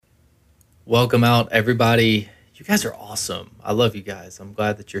Welcome out, everybody. You guys are awesome. I love you guys. I'm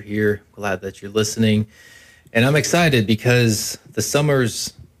glad that you're here. Glad that you're listening. And I'm excited because the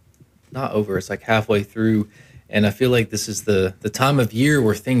summer's not over. It's like halfway through. And I feel like this is the time of year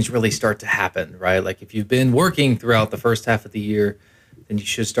where things really start to happen, right? Like if you've been working throughout the first half of the year, then you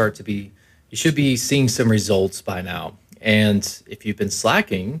should be seeing some results by now. And if you've been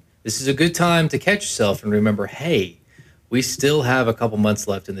slacking, this is a good time to catch yourself and remember, hey, we still have a couple months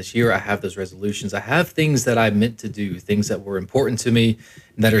left in this year. I have those resolutions. I have things that I meant to do, things that were important to me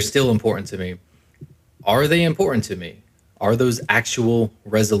and that are still important to me. Are they important to me? Are those actual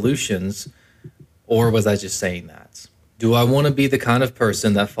resolutions, or was I just saying that? Do I want to be the kind of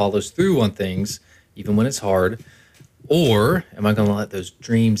person that follows through on things even when it's hard? Or am I going to let those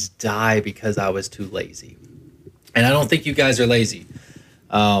dreams die because I was too lazy? And I don't think you guys are lazy,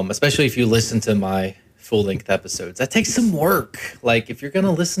 especially if you listen to my full length episodes. That takes some work. Like, if you're going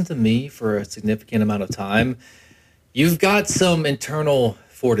to listen to me for a significant amount of time, you've got some internal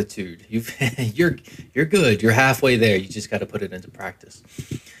fortitude. You're good. You're halfway there. You just got to put it into practice.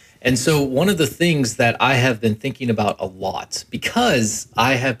 And so one of the things that I have been thinking about a lot because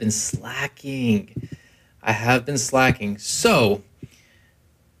I have been slacking. So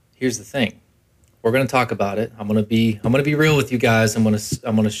here's the thing. We're going to talk about it. I'm going to be real with you guys. I'm going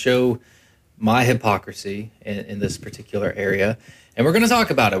to show my hypocrisy in this particular area, and we're going to talk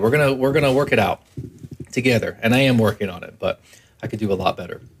about it. We're going to work it out together, and I am working on it, but I could do a lot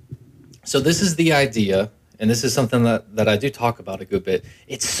better. So this is the idea, and this is something that I do talk about a good bit.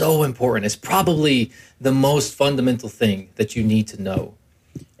 It's so important. It's probably the most fundamental thing that you need to know,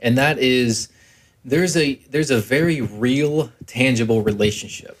 and that is there's a very real, tangible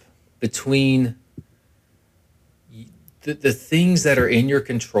relationship between the things that are in your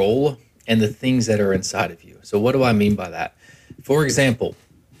control and the things that are inside of you. So what do I mean by that? For example,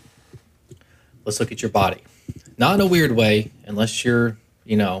 let's look at your body. Not in a weird way, unless you're,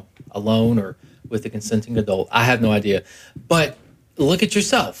 alone or with a consenting adult. I have no idea. But look at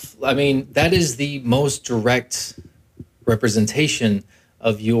yourself. I mean, that is the most direct representation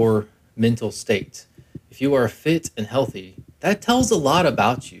of your mental state. If you are fit and healthy, that tells a lot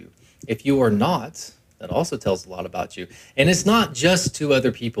about you. If you are not, that also tells a lot about you. And it's not just to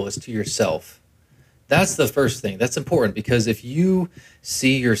other people, it's to yourself. That's the first thing. That's important because if you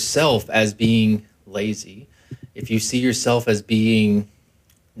see yourself as being lazy, if you see yourself as being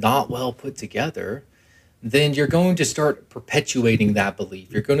not well put together, then you're going to start perpetuating that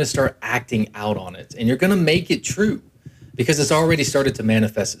belief. You're going to start acting out on it, and you're going to make it true because it's already started to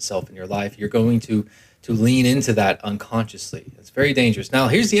manifest itself in your life. You're going to lean into that unconsciously. It's very dangerous. Now,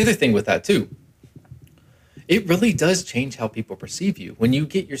 here's the other thing with that too. It really does change how people perceive you. When you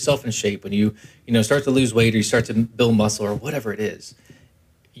get yourself in shape, when you start to lose weight or you start to build muscle or whatever it is,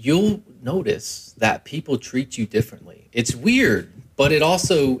 you'll notice that people treat you differently. It's weird, but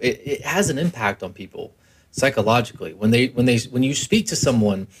it has an impact on people psychologically. When you speak to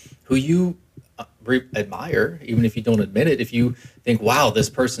someone who you admire, even if you don't admit it, if you think, wow, this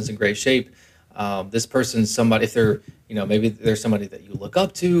person's in great shape, this person's somebody, if they're, maybe they're somebody that you look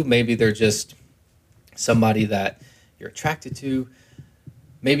up to, maybe they're just somebody that you're attracted to.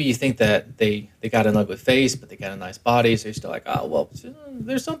 Maybe you think that they got an ugly face, but they got a nice body, so you're still like, oh well,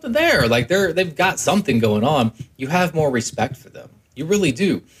 there's something there. Like they've got something going on. You have more respect for them. You really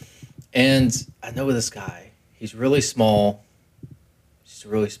do. And I know this guy. He's really small. He's a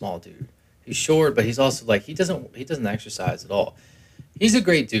really small dude. He's short, but he's also like he doesn't exercise at all. He's a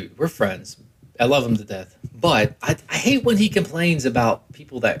great dude. We're friends. I love him to death. But I hate when he complains about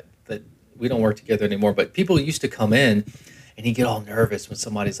people that we don't work together anymore. But people used to come in and he'd get all nervous when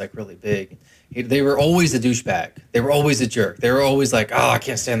somebody's like really big. They were always a douchebag. They were always a jerk. They were always like, oh, I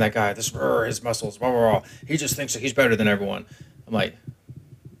can't stand that guy. His muscles, blah, blah, blah. He just thinks that he's better than everyone. I'm like,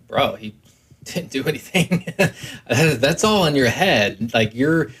 bro, he didn't do anything. That's all in your head. Like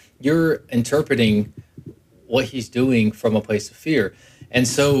you're interpreting what he's doing from a place of fear. And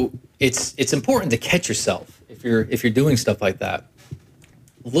so it's important to catch yourself if you're doing stuff like that.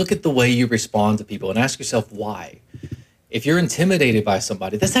 Look at the way you respond to people and ask yourself why. If you're intimidated by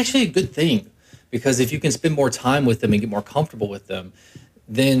somebody, that's actually a good thing because if you can spend more time with them and get more comfortable with them,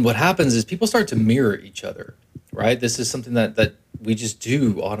 then what happens is people start to mirror each other, right? This is something that we just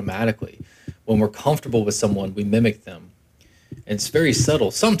do automatically. When we're comfortable with someone, we mimic them. And it's very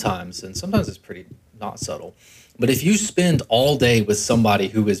subtle sometimes, and sometimes it's pretty not subtle. But if you spend all day with somebody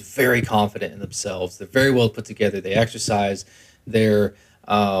who is very confident in themselves, they're very well put together, they exercise, they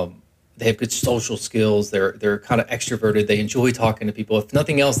have good social skills. They're kind of extroverted. They enjoy talking to people. If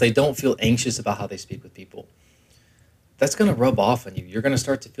nothing else, they don't feel anxious about how they speak with people. that's going to rub off on you. You're going to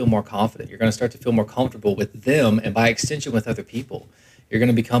start to feel more confident. You're going to start to feel more comfortable with them and by extension with other people. You're going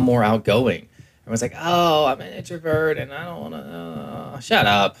to become more outgoing. Everyone's like, oh, I'm an introvert and I don't want to. Shut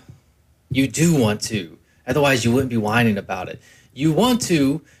up. You do want to. Otherwise, you wouldn't be whining about it. You want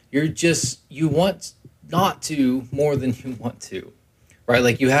to. You want not to more than you want to. Right?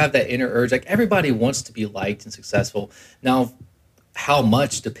 Like you have that inner urge. Like everybody wants to be liked and successful. Now, how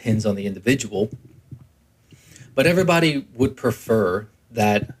much depends on the individual. But everybody would prefer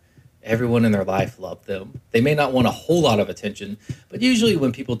that everyone in their life loved them. They may not want a whole lot of attention, but usually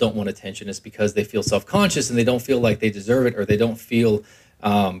when people don't want attention, it's because they feel self-conscious and they don't feel like they deserve it, or they don't feel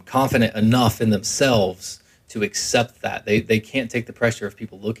confident enough in themselves to accept that. They can't take the pressure of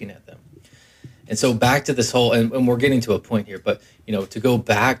people looking at them. And so back to this whole, and we're getting to a point here, but to go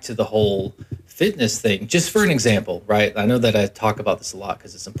back to the whole fitness thing, just for an example, right? I know that I talk about this a lot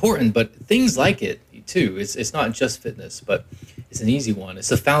because it's important, but things like it too, it's not just fitness, but it's an easy one.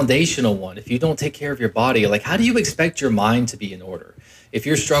 It's a foundational one. If you don't take care of your body, like how do you expect your mind to be in order? If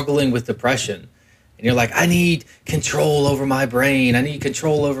you're struggling with depression and you're like, I need control over my brain, I need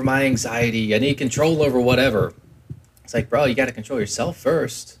control over my anxiety, I need control over whatever. It's like, bro, you got to control yourself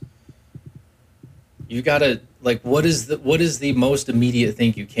first. You got to, like, what is the most immediate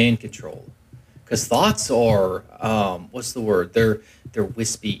thing you can control? Because thoughts are, what's the word? They're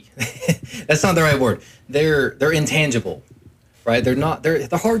wispy. That's not the right word. They're intangible, right? They're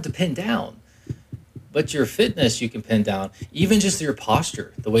hard to pin down. But your fitness you can pin down. Even just your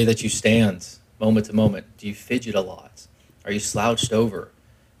posture, the way that you stand moment to moment. Do you fidget a lot? Are you slouched over?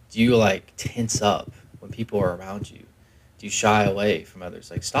 Do you like tense up when people are around you? Do you shy away from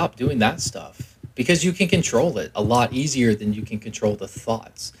others? Like stop doing that stuff, because you can control it a lot easier than you can control the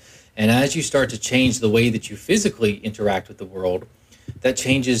thoughts. And as you start to change the way that you physically interact with the world, that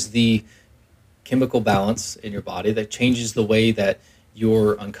changes the chemical balance in your body, that changes the way that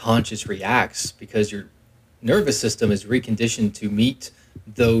your unconscious reacts, because your nervous system is reconditioned to meet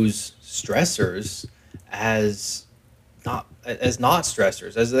those stressors as not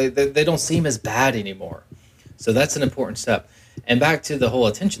stressors, as they don't seem as bad anymore. So that's an important step. And back to the whole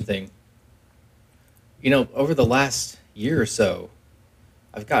attention thing, over the last year or so,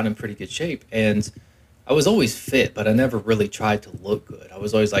 I've gotten in pretty good shape, and I was always fit, but I never really tried to look good. I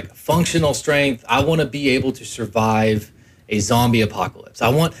was always like functional strength. I want to be able to survive a zombie apocalypse. I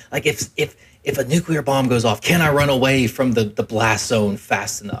want, like, if a nuclear bomb goes off, can I run away from the blast zone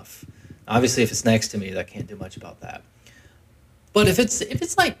fast enough? Obviously, if it's next to me, I can't do much about that. But if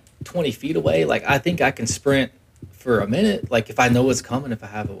it's like 20 feet away, like I think I can sprint for a minute. Like if I know what's coming, if I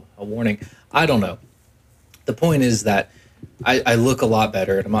have a warning, I don't know. The point is that I look a lot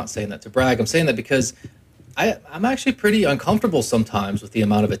better, and I'm not saying that to brag. I'm saying that because I'm actually pretty uncomfortable sometimes with the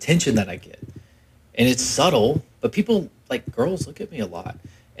amount of attention that I get. And it's subtle, but people, like girls, look at me a lot.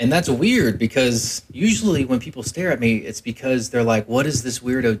 And that's weird, because usually when people stare at me, it's because they're like, what is this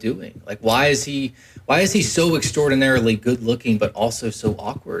weirdo doing? Like, why is he so extraordinarily good looking, but also so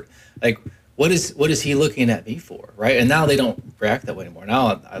awkward? Like, what is he looking at me for, right? And now they don't react that way anymore.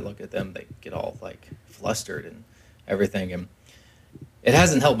 Now I look at them, they get all like flustered and everything, and it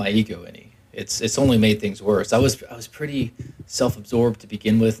hasn't helped my ego any. It's only made things worse. I was pretty self-absorbed to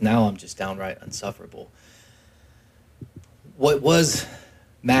begin with. Now I'm just downright insufferable. What was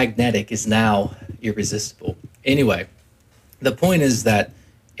magnetic is now irresistible. Anyway, the point is that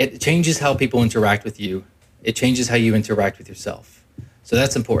it changes how people interact with you. It changes how you interact with yourself. So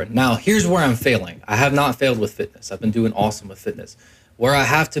that's important. Now, here's where I'm failing. I have not failed with fitness. I've been doing awesome with fitness. Where I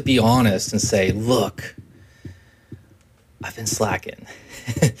have to be honest and say, look, I've been slacking,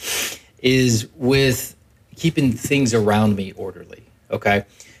 is with keeping things around me orderly, okay?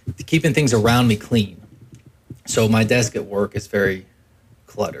 Keeping things around me clean. So my desk at work is very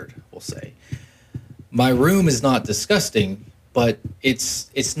cluttered, we'll say. My room is not disgusting, but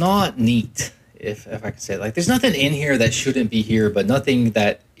it's not neat, if I can say it. Like, there's nothing in here that shouldn't be here, but nothing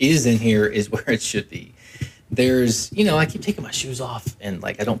that is in here is where it should be. There's, I keep taking my shoes off, and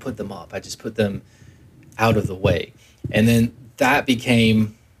like I don't put them up. I just put them out of the way. And then that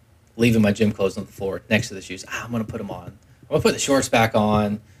became leaving my gym clothes on the floor next to the shoes. I'm going to put them on. I'm going to put the shorts back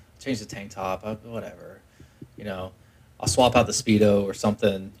on, change the tank top, whatever. I'll swap out the Speedo or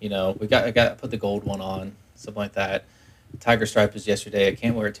something. I got to put the gold one on, something like that. Tiger Stripe was yesterday. I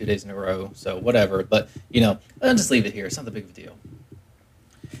can't wear it 2 days in a row, so whatever. But, I'll just leave it here. It's not that big of a deal.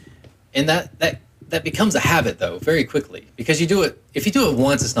 And that becomes a habit, though, very quickly, because you do it. If you do it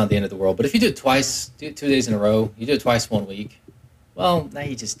once, it's not the end of the world. But if you do it twice, do it 2 days in a row, you do it twice 1 week, well, now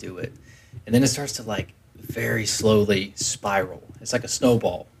you just do it. And then it starts to, like, very slowly spiral. It's like a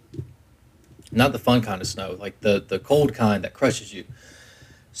snowball. not the fun kind of snow, like the cold kind that crushes you.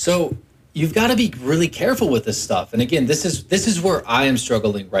 So you've got to be really careful with this stuff. And again, this is where I am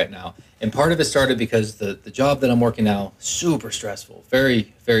struggling right now. And part of it started because the job that I'm working now, super stressful,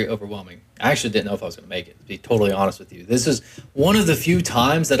 very, very overwhelming. I actually didn't know if I was going to make it, to be totally honest with you. This is one of the few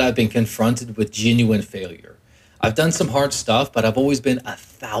times that I've been confronted with genuine failure. I've done some hard stuff, but I've always been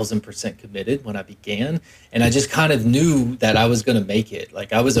 1,000% committed when I began. And I just kind of knew that I was going to make it.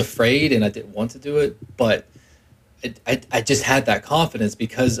 Like I was afraid and I didn't want to do it, but I just had that confidence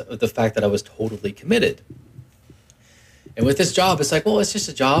because of the fact that I was totally committed. And with this job, it's like, well, it's just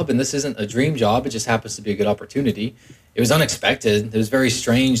a job and this isn't a dream job. It just happens to be a good opportunity. It was unexpected. It was very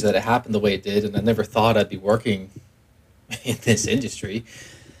strange that it happened the way it did. And I never thought I'd be working in this industry.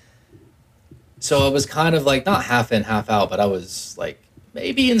 So I was kind of like, not half in, half out, but I was like,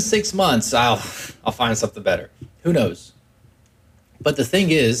 maybe in 6 months, I'll find something better. Who knows? But the thing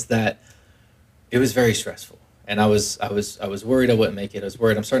is that it was very stressful. And I was worried I wouldn't make it. I was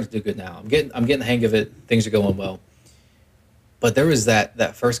worried. I'm starting to do good now. I'm getting the hang of it. Things are going well. But there was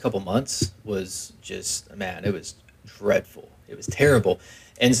that first couple months was just, man, it was dreadful. It was terrible.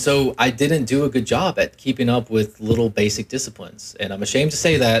 And so I didn't do a good job at keeping up with little basic disciplines. And I'm ashamed to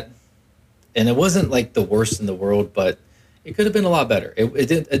say that. And it wasn't like the worst in the world, but it could have been a lot better.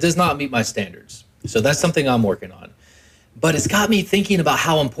 It does not meet my standards. So that's something I'm working on. But it's got me thinking about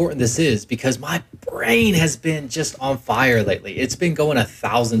how important this is because my brain has been just on fire lately. It's been going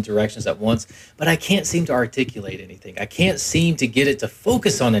 1,000 directions at once, but I can't seem to articulate anything. I can't seem to get it to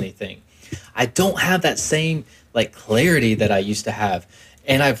focus on anything. I don't have that same like clarity that I used to have.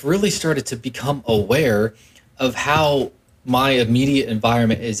 And I've really started to become aware of how my immediate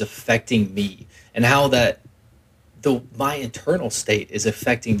environment is affecting me and how that my internal state is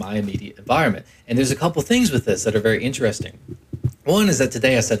affecting my immediate environment. And there's a couple things with this that are very interesting. One is that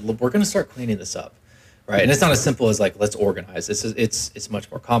today I said, look, we're going to start cleaning this up, right? And it's not as simple as like, let's organize. It's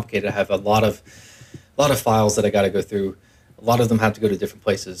much more complicated. I have a lot of files that I got to go through. A lot of them have to go to different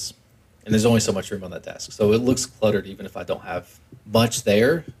places. And there's only so much room on that desk. So it looks cluttered even if I don't have much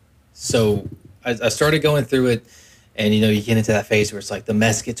there. So I started going through it. And, you get into that phase where it's like the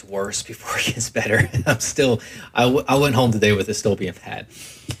mess gets worse before it gets better. I went home today with it still being bad.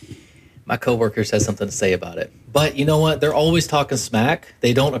 My coworkers has something to say about it. But you know what? They're always talking smack.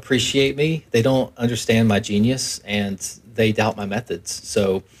 They don't appreciate me. They don't understand my genius. And they doubt my methods.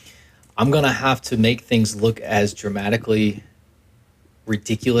 So I'm going to have to make things look as dramatically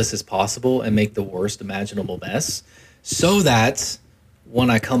ridiculous as possible and make the worst imaginable mess so that when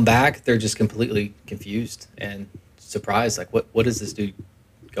I come back, they're just completely confused and surprised, like what is this dude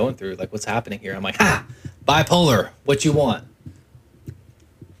going through? Like what's happening here? I'm like, bipolar, what you want?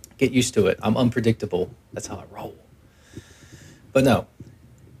 Get used to it. I'm unpredictable. That's how I roll. But no,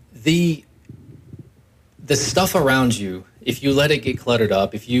 the stuff around you, if you let it get cluttered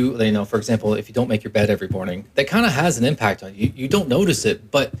up, if you for example, if you don't make your bed every morning, that kind of has an impact on you. You don't notice it,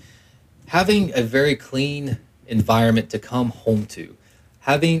 but having a very clean environment to come home to,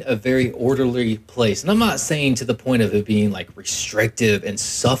 having a very orderly place. And I'm not saying to the point of it being like restrictive and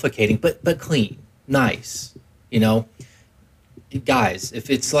suffocating, but clean, nice, Guys, if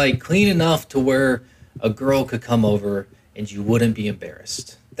it's like clean enough to where a girl could come over and you wouldn't be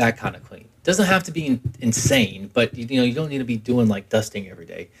embarrassed, that kind of clean. Doesn't have to be insane, but you don't need to be doing like dusting every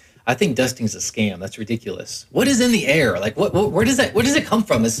day. I think dusting's a scam. That's ridiculous. What is in the air? Like where does it come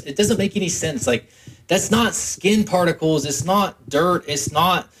from? It doesn't make any sense. Like that's not skin particles. It's not dirt. It's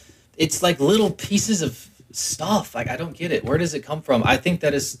like little pieces of stuff. Like I don't get it. Where does it come from? I think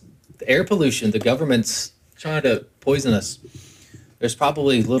that is the air pollution. The government's trying to poison us. There's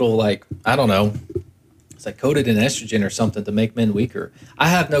probably little like, I don't know, it's like coated in estrogen or something to make men weaker. I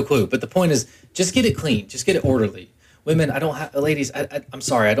have no clue. But the point is just get it clean. Just get it orderly. Women, ladies, I'm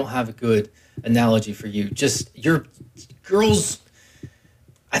sorry, I don't have a good analogy for you. Just your girls,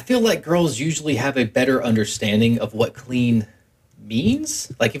 I feel like girls usually have a better understanding of what clean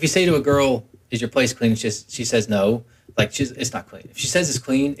means. Like if you say to a girl, is your place clean? She says no, like it's not clean. If she says it's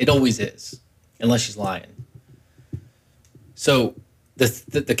clean, it always is, unless she's lying. So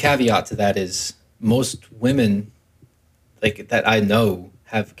the caveat to that is most women like that I know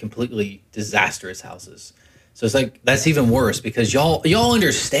have completely disastrous houses. So it's like that's even worse because y'all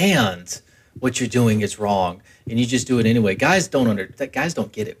understand what you're doing is wrong and you just do it anyway. Guys don't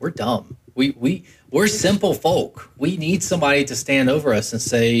get it. We're dumb. We're simple folk. We need somebody to stand over us and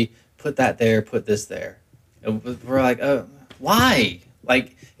say, put that there, put this there. And we're like, why?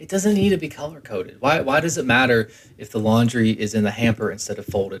 Like it doesn't need to be color coded. Why does it matter if the laundry is in the hamper instead of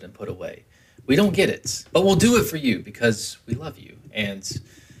folded and put away? We don't get it, but we'll do it for you because we love you and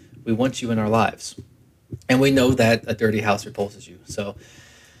We want you in our lives. And we know that a dirty house repulses you. So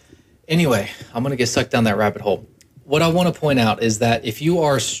anyway, I'm going to get sucked down that rabbit hole. What I want to point out is that if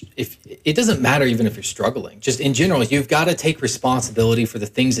it doesn't matter even if you're struggling, just in general, you've got to take responsibility for the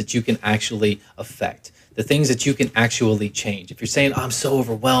things that you can actually affect, the things that you can actually change. If you're saying, I'm so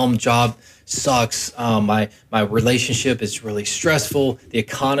overwhelmed, job sucks, my relationship is really stressful, the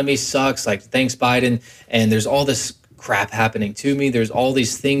economy sucks, like thanks Biden, and there's all this crap happening to me. There's all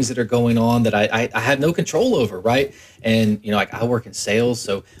these things that are going on that I have no control over, right? And, like I work in sales,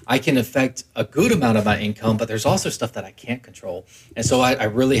 so I can affect a good amount of my income, but there's also stuff that I can't control. And so I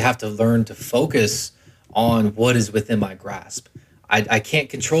really have to learn to focus on what is within my grasp. I can't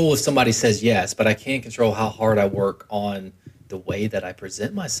control if somebody says yes, but I can control how hard I work on the way that I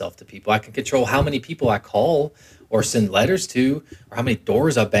present myself to people. I can control how many people I call or send letters to, or how many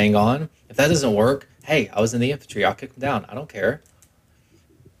doors I bang on. If that doesn't work, hey, I was in the infantry, I'll kick them down. I don't care.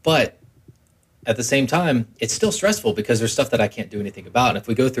 But at the same time, it's still stressful because there's stuff that I can't do anything about. And if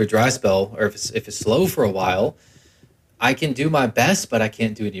we go through a dry spell, or if it's slow for a while, I can do my best, but I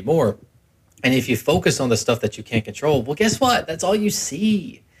can't do any more. And if you focus on the stuff that you can't control, well, guess what? That's all you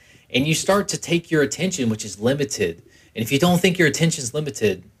see. And you start to take your attention, which is limited. And if you don't think your attention is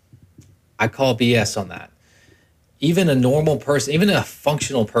limited, I call BS on that. Even a normal person, even a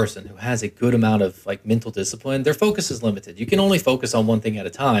functional person who has a good amount of like mental discipline, their focus is limited. You can only focus on one thing at a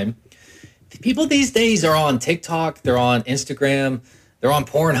time. People these days are on TikTok, they're on Instagram, they're on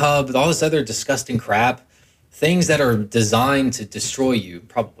Pornhub, all this other disgusting crap, things that are designed to destroy you.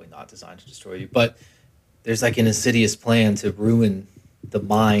 Probably not designed to destroy you, but there's like an insidious plan to ruin the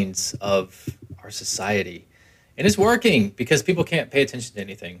minds of our society. And it's working because people can't pay attention to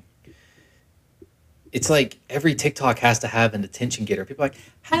anything. It's like every TikTok has to have an attention getter. People are like,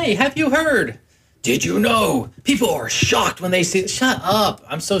 hey, have you heard? Did you know? People are shocked when they see it. Shut up.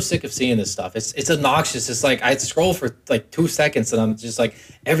 I'm so sick of seeing this stuff. It's obnoxious. It's like I scroll for like 2 seconds and I'm just like,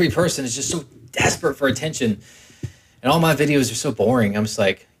 every person is just so desperate for attention. And all my videos are so boring. I'm just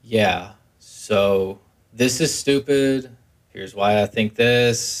like, yeah, so this is stupid. Here's why I think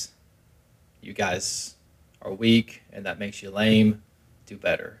this. You guys are weak and that makes you lame. Do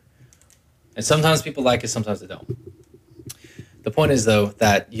better. And sometimes people like it, sometimes they don't. The point is, though,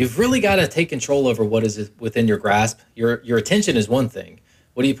 that you've really got to take control over what is within your grasp. Your attention is one thing.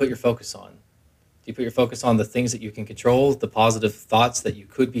 What do you put your focus on? Do you put your focus on the things that you can control, the positive thoughts that you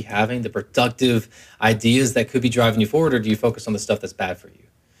could be having, the productive ideas that could be driving you forward, or do you focus on the stuff that's bad for you?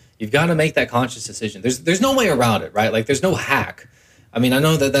 You've got to make that conscious decision. There's no way around it, right? Like, there's no hack. I mean, I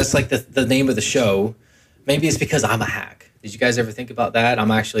know that that's like the name of the show. Maybe it's because I'm a hack. Did you guys ever think about that? I'm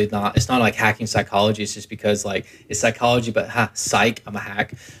actually not. It's not like hacking psychology. It's just because like it's psychology, but psych, I'm a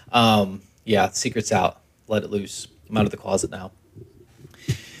hack. Yeah, secret's out. Let it loose. I'm out of the closet now.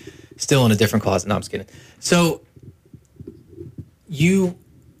 Still in a different closet. No, I'm just kidding. So you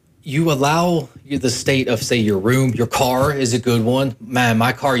allow the state of, say, your room, your car is a good one. Man,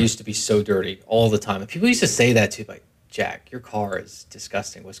 my car used to be so dirty all the time. And people used to say that too, like, Jack, your car is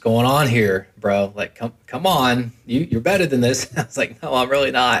disgusting. What's going on here, bro? Like, come on. You're better than this. I was like, no, I'm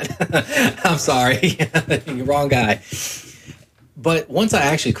really not. I'm sorry. You're wrong guy. But once I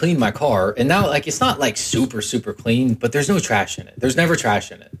actually cleaned my car, and now, like, it's not like super, super clean, but there's no trash in it. There's never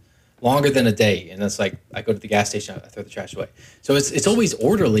trash in it. Longer than a day. And it's like, I go to the gas station, I throw the trash away. So it's always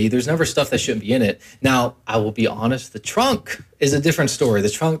orderly. There's never stuff that shouldn't be in it. Now, I will be honest, the trunk is a different story. The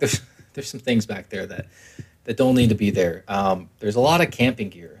trunk, there's some things back there that don't need to be there. There's a lot of camping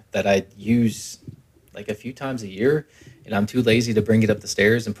gear that I use like a few times a year, and I'm too lazy to bring it up the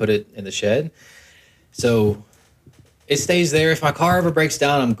stairs and put it in the shed. So it stays there. If my car ever breaks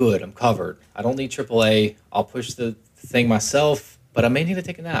down, I'm good. I'm covered. I don't need AAA. I'll push the thing myself, but I may need to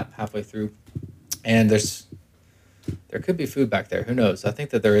take a nap halfway through. And there could be food back there. Who knows? I think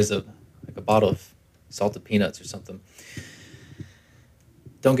that there is a bottle of salted peanuts or something.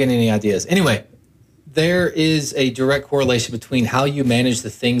 Don't get any ideas. Anyway, there is a direct correlation between how you manage the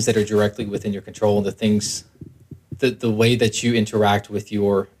things that are directly within your control and the things, the way that you interact with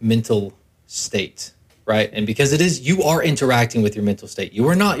your mental state, right? And because you are interacting with your mental state. You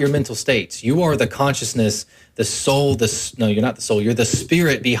are not your mental states. You are the consciousness, the soul, no, you're not the soul. You're the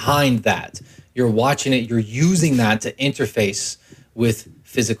spirit behind that. You're watching it. You're using that to interface with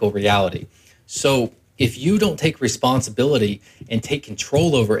physical reality. So if you don't take responsibility and take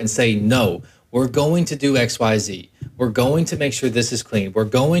control over it and say, no, we're going to do X, Y, Z. We're going to make sure this is clean. We're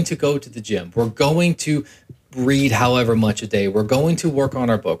going to go to the gym. We're going to read however much a day. We're going to work on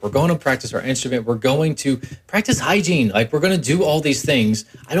our book. We're going to practice our instrument. We're going to practice hygiene. Like, we're going to do all these things.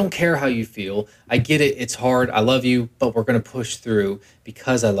 I don't care how you feel. I get it. It's hard. I love you, but we're going to push through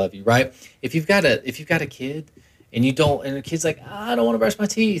because I love you, right? If you've got a kid and the kid's like, I don't want to brush my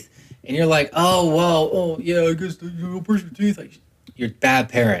teeth. And you're like, oh, well, oh yeah, I guess you don't brush your teeth. Like, you're a bad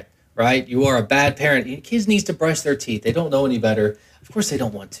parent, right? You are a bad parent. Kids need to brush their teeth. They don't know any better. Of course they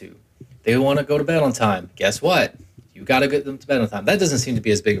don't want to. They want to go to bed on time. Guess what? You got to get them to bed on time. That doesn't seem to be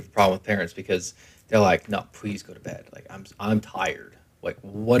as big of a problem with parents because they're like, no, please go to bed. Like, I'm tired. Like,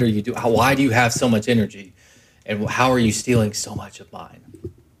 what are you doing? Why do you have so much energy? And how are you stealing so much of mine?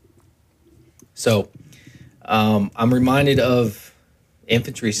 So I'm reminded of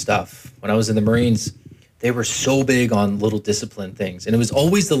infantry stuff. When I was in the Marines, they were so big on little discipline things. And it was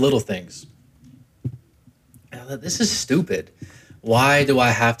always the little things. And I thought, this is stupid. Why do I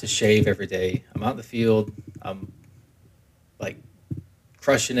have to shave every day? I'm out in the field. I'm like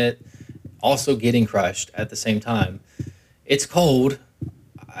crushing it, also getting crushed at the same time. It's cold.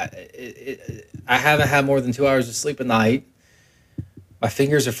 I haven't had more than 2 hours of sleep a night. My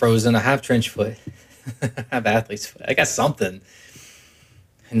fingers are frozen. I have trench foot. I have athlete's foot. I got something.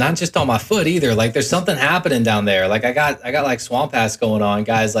 And not just on my foot either. Like, there's something happening down there. Like, I got like swamp ass going on,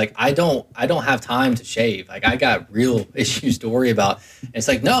 guys. Like, I don't have time to shave. Like, I got real issues to worry about. And it's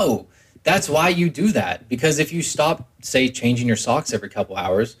like, no, that's why you do that. Because if you stop, say, changing your socks every couple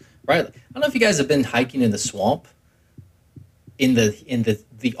hours, right? I don't know if you guys have been hiking in the swamp in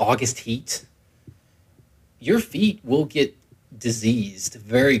the August heat. Your feet will get diseased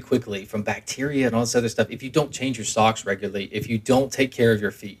very quickly from bacteria and all this other stuff if you don't change your socks regularly, if you don't take care of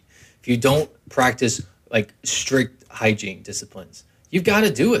your feet, if you don't practice like strict hygiene disciplines. You've got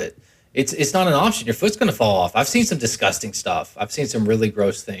to do it. It's not an option. Your foot's going to fall off. I've seen some disgusting stuff. I've seen some really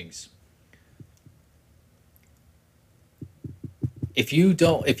gross things. If you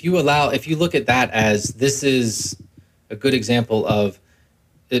look at that as this is a good example of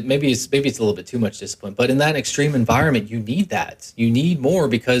maybe it's a little bit too much discipline, but in that extreme environment, you need that. You need more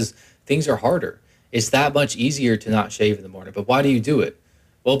because things are harder. It's that much easier to not shave in the morning. But why do you do it?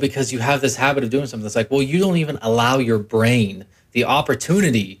 Well, because you have this habit of doing something that's like, well, you don't even allow your brain the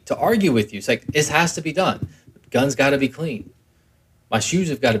opportunity to argue with you. It's like, this has to be done. Gun's got to be clean. My shoes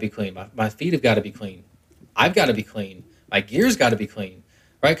have got to be clean. My feet have got to be clean. I've got to be clean. My gear's got to be clean,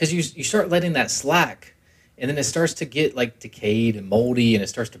 right? Because you start letting that slack. And then it starts to get like decayed and moldy and it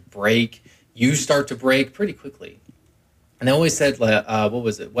starts to break. You start to break pretty quickly. And I always said, what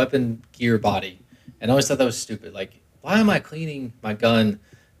was it? Weapon, gear, body. And I always thought that was stupid. Like, why am I cleaning my gun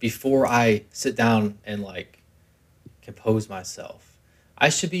before I sit down and like compose myself? I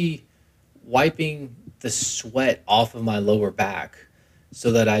should be wiping the sweat off of my lower back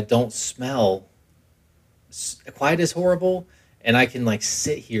so that I don't smell quite as horrible and I can like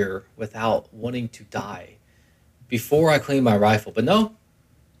sit here without wanting to die before I clean my rifle. But no,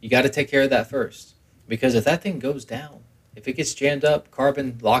 you got to take care of that first. Because if that thing goes down, if it gets jammed up,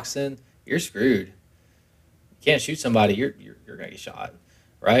 carbon locks in, you're screwed. You can't shoot somebody, you're going to get shot,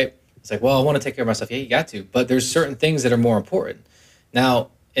 right? It's like, well, I want to take care of myself. Yeah, you got to. But there's certain things that are more important.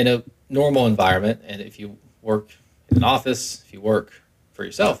 Now, in a normal environment, and if you work in an office, if you work for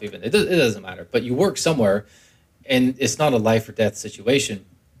yourself even, it doesn't matter. But you work somewhere, and it's not a life or death situation.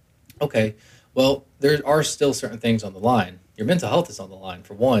 Okay, well, there are still certain things on the line. Your mental health is on the line,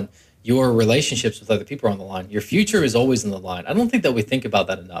 for one. Your relationships with other people are on the line. Your future is always on the line. I don't think that we think about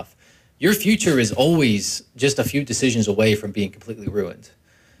that enough. Your future is always just a few decisions away from being completely ruined.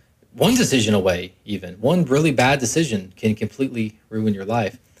 One decision away, even. One really bad decision can completely ruin your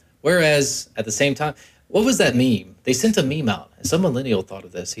life. Whereas, at the same time, what was that meme? They sent a meme out. Some millennial thought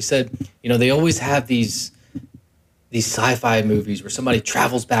of this. He said, they always have these sci-fi movies where somebody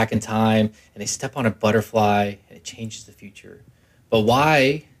travels back in time and they step on a butterfly and it changes the future. But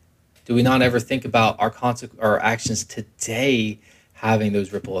why do we not ever think about our actions today having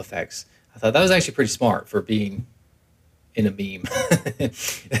those ripple effects? I thought that was actually pretty smart for being in a meme.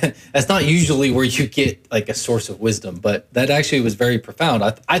 That's not usually where you get like a source of wisdom, but that actually was very profound.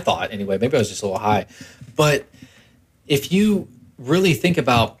 I thought anyway, maybe I was just a little high. But if you really think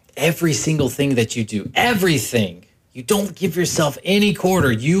about every single thing that you do, everything, you don't give yourself any quarter.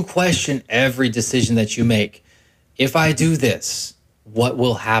 You question every decision that you make. If I do this, what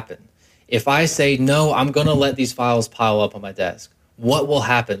will happen? If I say, no, I'm going to let these files pile up on my desk, what will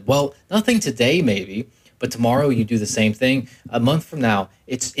happen? Well, nothing today maybe, but tomorrow you do the same thing. A month from now,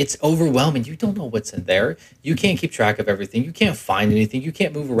 it's overwhelming. You don't know what's in there. You can't keep track of everything. You can't find anything. You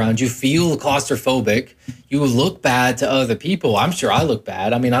can't move around. You feel claustrophobic. You look bad to other people. I'm sure I look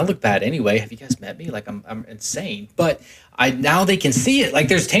bad. I mean, I look bad anyway. Have you guys met me? Like I'm insane. But now they can see it. Like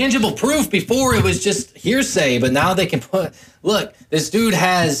there's tangible proof. Before it was just hearsay, but now they can look, this dude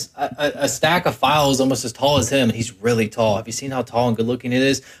has a stack of files almost as tall as him. And he's really tall. Have you seen how tall and good looking it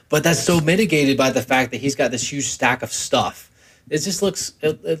is? But that's so mitigated by the fact that he's got this huge stack of stuff. It just looks,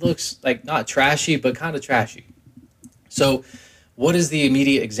 it looks like not trashy, but kind of trashy. So what is the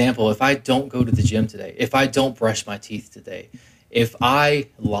immediate example? If I don't go to the gym today, if I don't brush my teeth today, if I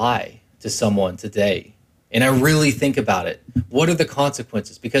lie to someone today, and I really think about it, what are the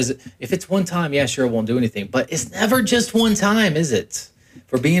consequences? Because if it's one time, yeah, sure, it won't do anything. But it's never just one time, is it?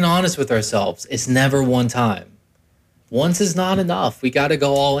 For being honest with ourselves, it's never one time. Once is not enough. We got to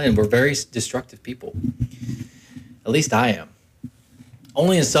go all in. We're very destructive people. At least I am.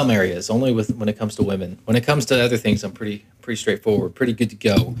 Only in some areas. Only when it comes to women. When it comes to other things, I'm pretty straightforward, pretty good to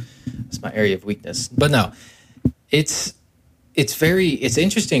go. That's my area of weakness. But no, it's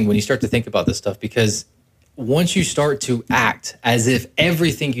interesting when you start to think about this stuff, because once you start to act as if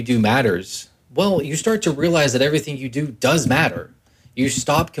everything you do matters, well, you start to realize that everything you do does matter. You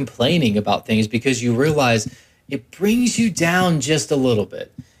stop complaining about things because you realize it brings you down just a little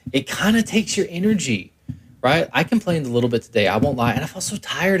bit. It kind of takes your energy, right? I complained a little bit today, I won't lie, and I felt so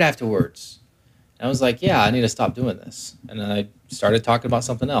tired afterwards. And I was like, yeah, I need to stop doing this. And then I started talking about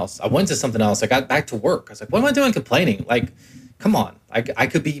something else. I went to something else. I got back to work. I was like, what am I doing complaining? Like, come on. I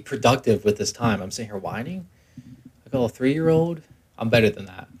could be productive with this time. I'm sitting here whining like a little 3-year-old. I'm better than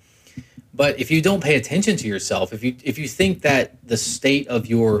that. But if you don't pay attention to yourself, if you think that the state of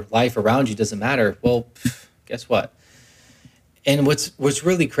your life around you doesn't matter, well, guess what? And what's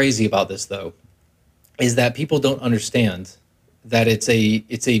really crazy about this, though, is that people don't understand that it's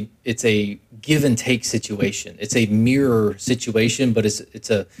a give and take situation. It's a mirror situation, but it's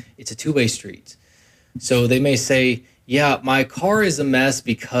a two-way street. So they may say, yeah, my car is a mess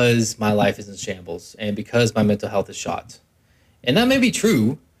because my life is in shambles and because my mental health is shot. And that may be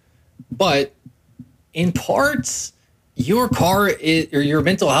true, but in parts, your car or your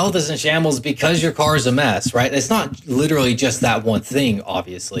mental health is in shambles because your car is a mess, right? It's not literally just that one thing,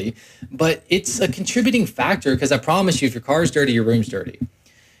 obviously, but it's a contributing factor, because I promise you, if your car is dirty, your room's dirty.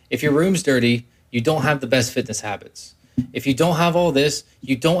 If your room's dirty, you don't have the best fitness habits. If you don't have all this,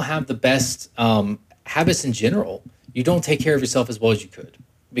 you don't have the best habits in general. You don't take care of yourself as well as you could.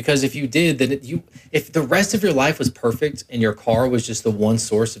 Because if you did, then if the rest of your life was perfect and your car was just the one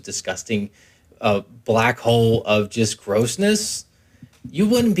source of disgusting black hole of just grossness, you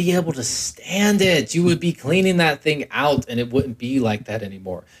wouldn't be able to stand it. You would be cleaning that thing out and it wouldn't be like that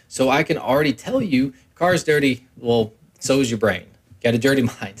anymore. So I can already tell you, car's dirty. Well, so is your brain. Got a dirty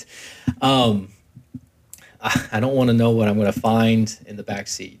mind. I don't want to know what I'm going to find in the back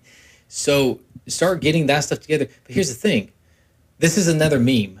seat. So start getting that stuff together. But here's the thing. This is another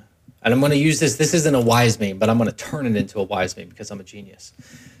meme. And I'm going to use this. This isn't a wise meme, but I'm going to turn it into a wise meme because I'm a genius.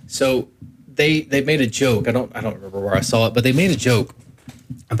 So they made a joke. I don't remember where I saw it, but they made a joke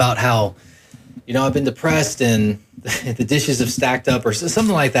about how, I've been depressed and the dishes have stacked up or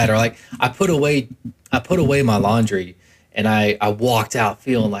something like that. Or like I put away my laundry and I walked out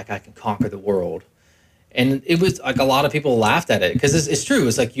feeling like I can conquer the world. And it was like a lot of people laughed at it because it's true.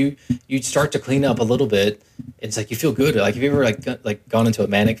 It's like you start to clean up a little bit. It's like you feel good. Like have you ever like gone into a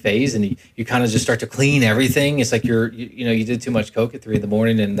manic phase and you kind of just start to clean everything? It's like you did too much coke at 3 a.m.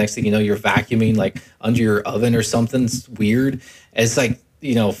 and next thing you know you're vacuuming like under your oven or something. It's weird. And it's like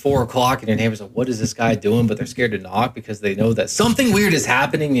 4 o'clock and your neighbor's like, what is this guy doing? But they're scared to knock because they know that something weird is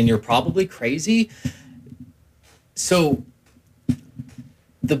happening and you're probably crazy. So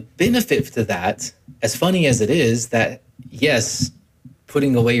the benefit to that, as funny as it is, that yes,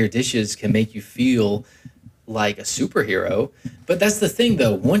 putting away your dishes can make you feel like a superhero. But that's the thing,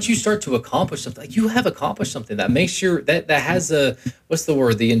 though. Once you start to accomplish something, like you have accomplished something that makes that has what's the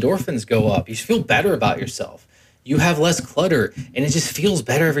word? The endorphins go up. You feel better about yourself. You have less clutter, and it just feels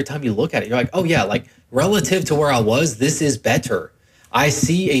better every time you look at it. You're like, oh yeah, like relative to where I was, this is better. I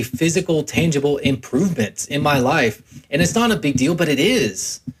see a physical, tangible improvement in my life, and it's not a big deal, but it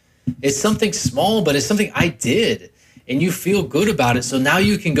is. It's something small, but it's something I did. and you feel good about it. So now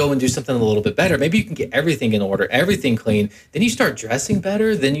you can go and do something a little bit better. Maybe you can get everything in order, everything clean. Then you start dressing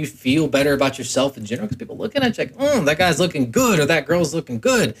better. Then you feel better about yourself in general because people looking at you like, that guy's looking good or that girl's looking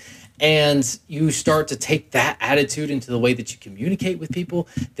good. And you start to take that attitude into the way that you communicate with people.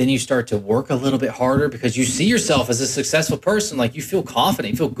 Then you start to work a little bit harder because you see yourself as a successful person. Like you feel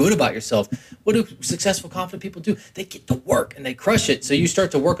confident, you feel good about yourself. What do successful, confident people do? They get to work and they crush it. So you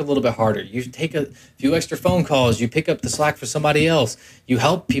start to work a little bit harder. You take a few extra phone calls. You pick up the slack for somebody else. You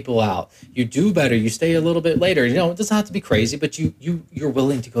help people out. You do better. You stay a little bit later. You know, it doesn't have to be crazy, but you're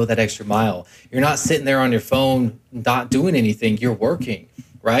willing to go that extra mile. You're not sitting there on your phone, not doing anything. You're working.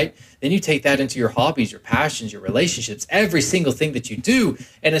 Right? Then you take that into your hobbies, your passions, your relationships, every single thing that you do.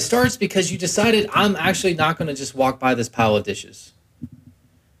 And it starts because you decided, I'm actually not going to just walk by this pile of dishes.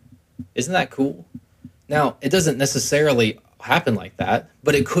 Isn't that cool? Now, it doesn't necessarily happen like that,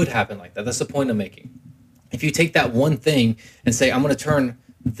 but it could happen like that. That's the point I'm making. If you take that one thing and say, I'm going to turn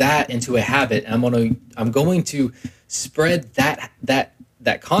that into a habit, and I'm going to spread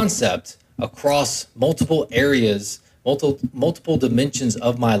that concept across multiple areas, multiple dimensions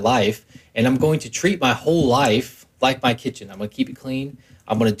of my life, and I'm going to treat my whole life like my kitchen. I'm going to keep it clean.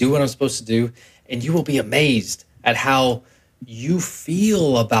 I'm going to do what I'm supposed to do, and you will be amazed at how you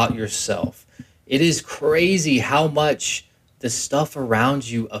feel about yourself. It is crazy how much the stuff around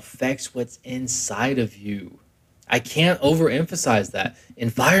you affects what's inside of you. I can't overemphasize that.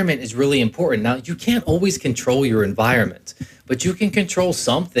 Environment is really important. Now, you can't always control your environment, but you can control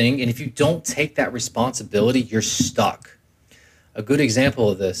something. And if you don't take that responsibility, you're stuck. A good example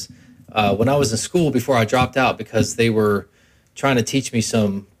of this, when I was in school before I dropped out because they were trying to teach me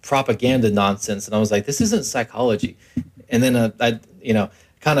some propaganda nonsense. And I was like, this isn't psychology. And then I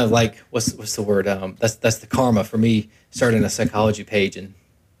kind of like, what's the word? That's the karma for me starting a psychology page and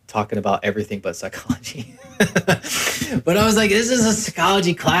talking about everything but psychology. But I was like, this is a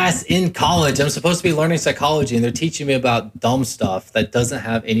psychology class in college. I'm supposed to be learning psychology, and they're teaching me about dumb stuff that doesn't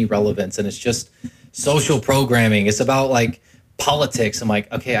have any relevance, and it's just social programming. It's about like politics. I'm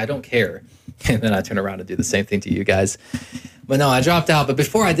like, okay, I don't care. And then I turn around and do the same thing to you guys. But no, I dropped out. But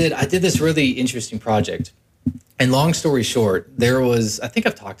before I did this really interesting project. And long story short, there was, I think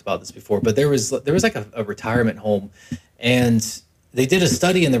I've talked about this before, but there was like a retirement home, and they did a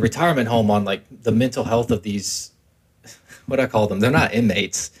study in the retirement home on like the mental health of these, what do I call them? They're not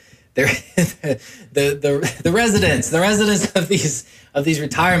inmates. They're the residents of these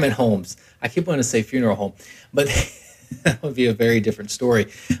retirement homes. I keep wanting to say funeral home, but that would be a very different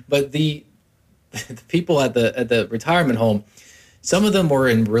story. But the people at the retirement home, some of them were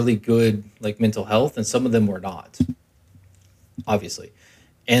in really good like mental health, and some of them were not, obviously.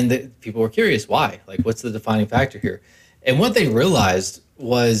 And people were curious why. Like, what's the defining factor here? And what they realized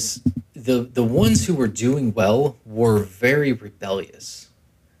was the ones who were doing well were very rebellious.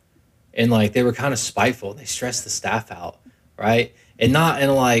 And like they were kind of spiteful. They stressed the staff out, right? And not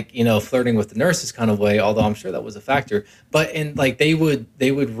in like, flirting with the nurses kind of way, although I'm sure that was a factor. But in like they would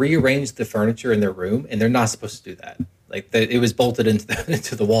rearrange the furniture in their room, and they're not supposed to do that. Like it was bolted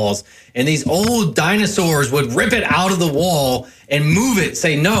into the walls. And these old dinosaurs would rip it out of the wall and move it,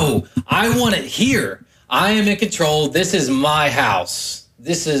 say, no, I want it here. I am in control. This is my house.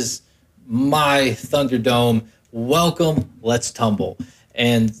 This is my Thunderdome. Welcome. Let's tumble.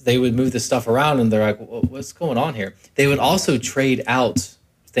 And they would move the stuff around, and they're like, what's going on here? They would also trade out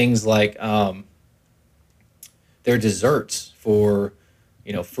things like their desserts for,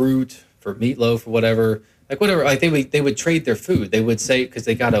 fruit, for meatloaf or whatever. Like whatever, like they would trade their food. They would say, because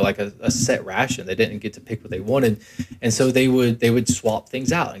they got a set ration, they didn't get to pick what they wanted, and so they would swap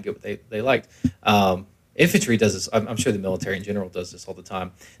things out and get what they liked. Infantry does this. I'm sure the military in general does this all the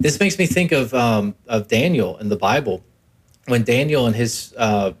time. This makes me think of Daniel in the Bible, when Daniel and his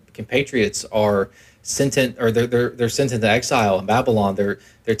compatriots are sentenced, or they're sent into exile in Babylon.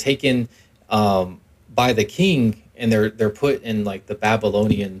 They're taken by the king, and they're put in like the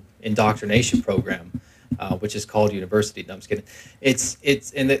Babylonian indoctrination program. Which is called university. No, I'm just kidding.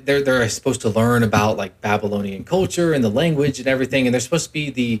 It's and they're supposed to learn about like Babylonian culture and the language and everything, and they're supposed to be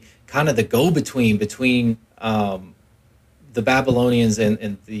the kind of the go-between between the Babylonians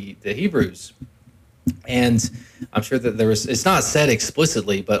and the Hebrews. And I'm sure that it's not said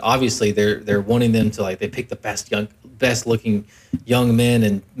explicitly, but obviously they're wanting them to, like, they picked the best looking young men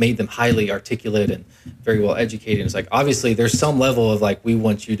and made them highly articulate and very well educated. And it's like, obviously there's some level of like, we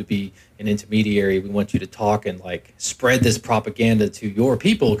want you to be an intermediary. We want you to talk and like spread this propaganda to your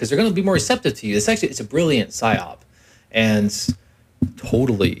people because they're going to be more receptive to you. It's a brilliant psyop, and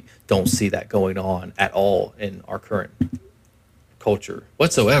totally don't see that going on at all in our current culture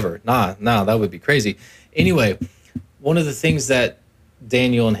whatsoever. Nah, that would be crazy. Anyway, one of the things that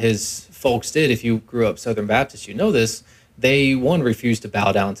Daniel and his folks did, if you grew up Southern Baptist, you know this, they refused to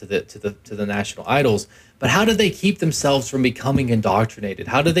bow down to the national idols. But how did they keep themselves from becoming indoctrinated?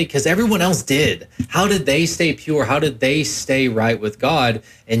 How did they, because everyone else did, how did they stay pure? How did they stay right with God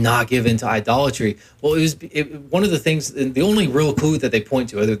and not give into idolatry? Well, one of the things, the only real clue that they point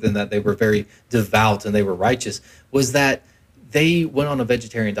to, other than that they were very devout and they were righteous, was that they went on a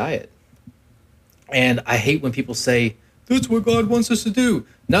vegetarian diet. And I hate when people say, that's what God wants us to do.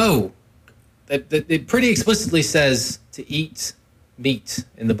 No, it pretty explicitly says to eat meat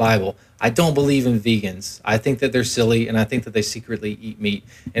in the Bible. I don't believe in vegans. I think that they're silly, and I think that they secretly eat meat.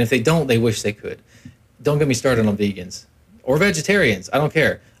 And if they don't, they wish they could. Don't get me started on vegans or vegetarians. I don't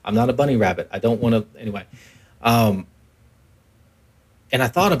care. I'm not a bunny rabbit. I don't want to, anyway. And I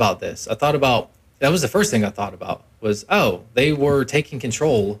thought about this. That was the first thing I thought about was, they were taking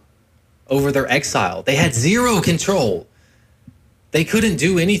control over their exile. They had zero control. They couldn't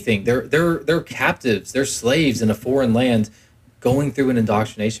do anything. They're captives. They're slaves in a foreign land going through an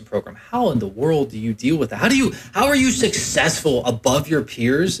indoctrination program. How in the world do you deal with that? How are you successful above your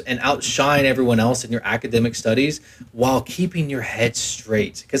peers and outshine everyone else in your academic studies while keeping your head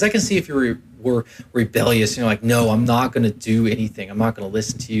straight? Because I can see if you were rebellious, like, no, I'm not going to do anything. I'm not going to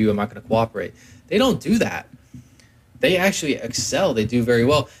listen to you. I'm not going to cooperate. They don't do that. They actually excel. They do very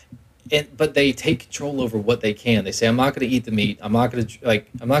well. But they take control over what they can. They say, I'm not going to eat the meat. I'm not going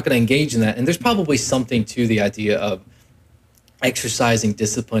to engage in that. And there's probably something to the idea of exercising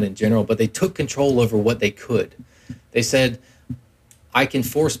discipline in general, but they took control over what they could. They said, I can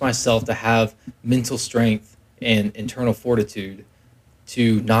force myself to have mental strength and internal fortitude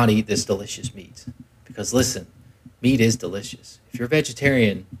to not eat this delicious meat. Because listen, meat is delicious. If you're a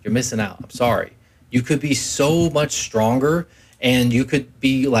vegetarian, you're missing out. I'm sorry. You could be so much stronger, and you could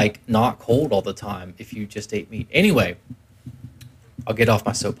be like not cold all the time if you just ate meat. Anyway, I'll get off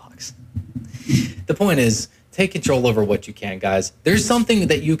my soapbox. The point is, take control over what you can, guys. There's something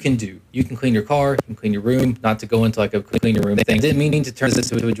that you can do. You can clean your car, you can clean your room, not to go into like a clean your room thing. I didn't mean to turn this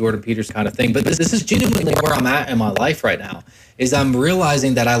into a Jordan Peters kind of thing, but this is genuinely where I'm at in my life right now, is I'm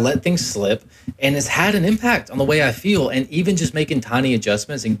realizing that I let things slip, and it's had an impact on the way I feel. And even just making tiny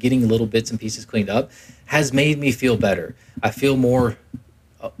adjustments and getting little bits and pieces cleaned up has made me feel better. I feel more,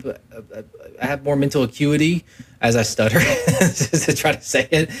 I have more mental acuity as I stutter to try to say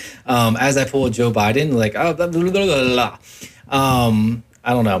it. As I pull a Joe Biden, like, blah, blah, blah, blah, blah.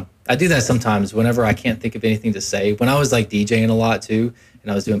 I don't know. I do that sometimes whenever I can't think of anything to say. When I was like DJing a lot too,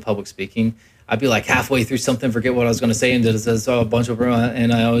 and I was doing public speaking, I'd be like halfway through something, forget what I was going to say, and just a bunch of,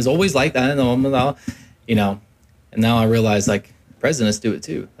 and I was always like that, and now I realize like presidents do it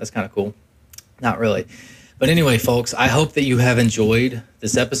too. That's kind of cool. Not really. But anyway, folks, I hope that you have enjoyed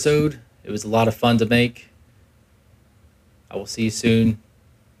this episode. It was a lot of fun to make. I will see you soon.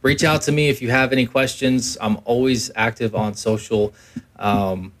 Reach out to me if you have any questions. I'm always active on social.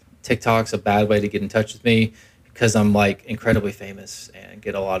 TikTok's a bad way to get in touch with me because I'm like incredibly famous and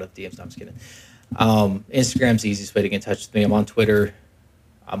get a lot of DMs. No, I'm just kidding. Instagram's the easiest way to get in touch with me. I'm on Twitter.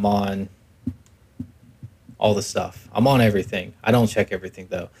 I'm on all the stuff. I'm on everything. I don't check everything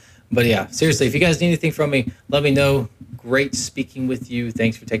though. But yeah, seriously, if you guys need anything from me, let me know. Great speaking with you.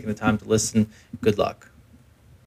 Thanks for taking the time to listen. Good luck.